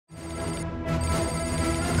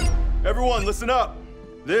Everyone, listen up.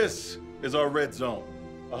 This is our red zone.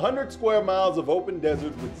 100 square miles of open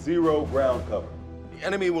desert with 0 ground cover. The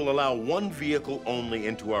enemy will allow 1 vehicle only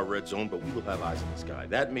into our red zone, but we will have eyes in the sky.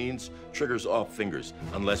 That means triggers off fingers,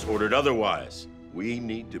 unless ordered otherwise. We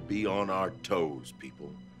need to be on our toes,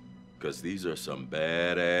 people, because these are some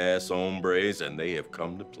badass hombres, and they have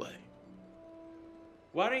come to play.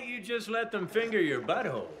 Why don't you just let them finger your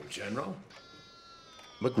butthole, General?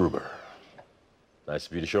 MacGruber, nice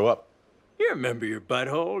of you to show up. You remember your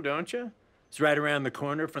butthole, don't you? It's right around the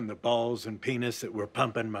corner from the balls and penis that were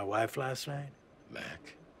pumping my wife last night.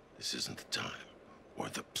 Mac, this isn't the time or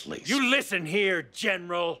the place. You listen here,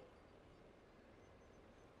 General.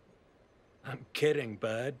 I'm kidding,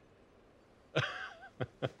 bud.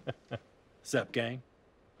 Sup, gang?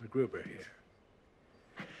 MacGruber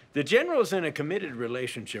here. The General's in a committed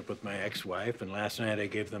relationship with my ex-wife, and last night I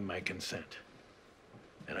gave them my consent.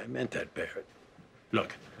 And I meant that, Barrett.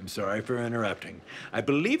 Look, I'm sorry for interrupting. I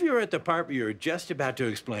believe you're at the part where you're just about to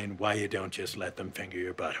explain why you don't just let them finger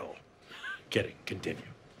your butthole. Kidding. Continue.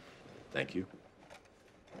 Thank you.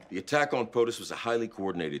 The attack on POTUS was a highly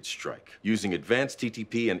coordinated strike, using advanced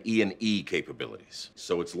TTP and E&E capabilities.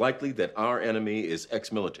 So it's likely that our enemy is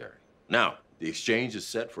ex-military. Now, the exchange is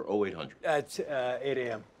set for 0800. That's 8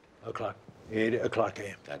 a.m. O'clock. 8 o'clock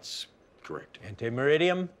a.m. That's correct.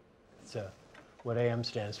 Anti-meridium. That's what AM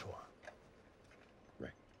stands for.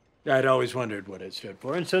 Right. I'd always wondered what it stood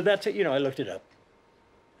for, and so that's it. You know, I looked it up.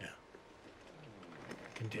 Yeah.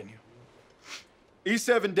 Continue.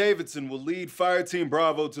 E7 Davidson will lead Fire Team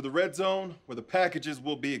Bravo to the red zone, where the packages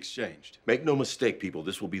will be exchanged. Make no mistake, people,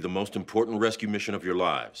 this will be the most important rescue mission of your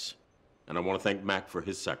lives. And I want to thank Mac for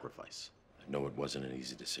his sacrifice. I know it wasn't an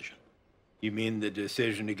easy decision. You mean the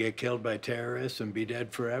decision to get killed by terrorists and be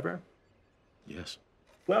dead forever? Yes.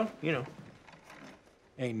 Well, you know,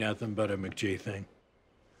 ain't nothing but a McG thing.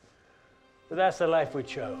 But that's the life we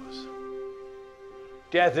chose.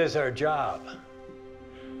 Death is our job.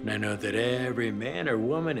 And I know that every man or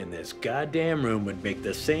woman in this goddamn room would make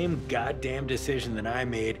the same goddamn decision that I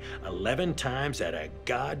made 11 times out of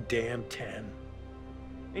goddamn 10.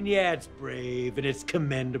 And yeah, it's brave, and it's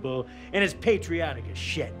commendable, and it's patriotic as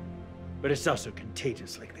shit. But it's also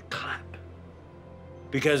contagious like the clap.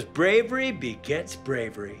 Because bravery begets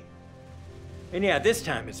bravery. And yeah, this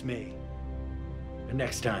time it's me. And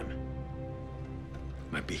next time,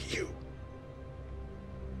 it might be you.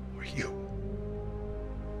 Or you.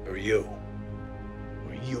 Or you.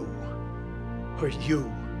 Or you. Or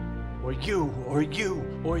you. Or you. Or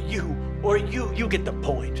you. Or you. Or you. You get the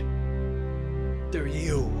point. They're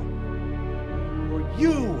you. Or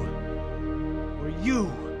you. Or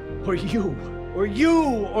you. Or you. Or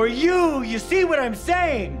you. Or you. You see what I'm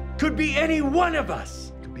saying? Could be any one of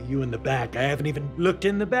us. Could be you in the back. I haven't even looked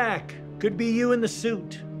in the back. Could be you in the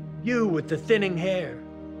suit. You with the thinning hair.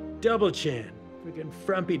 Double chin. Freaking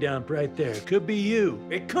frumpy dump right there. Could be you.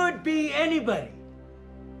 It could be anybody.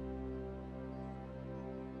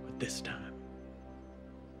 But this time,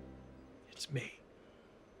 it's me.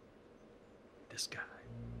 This guy.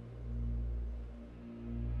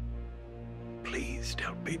 Please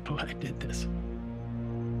tell people I did this.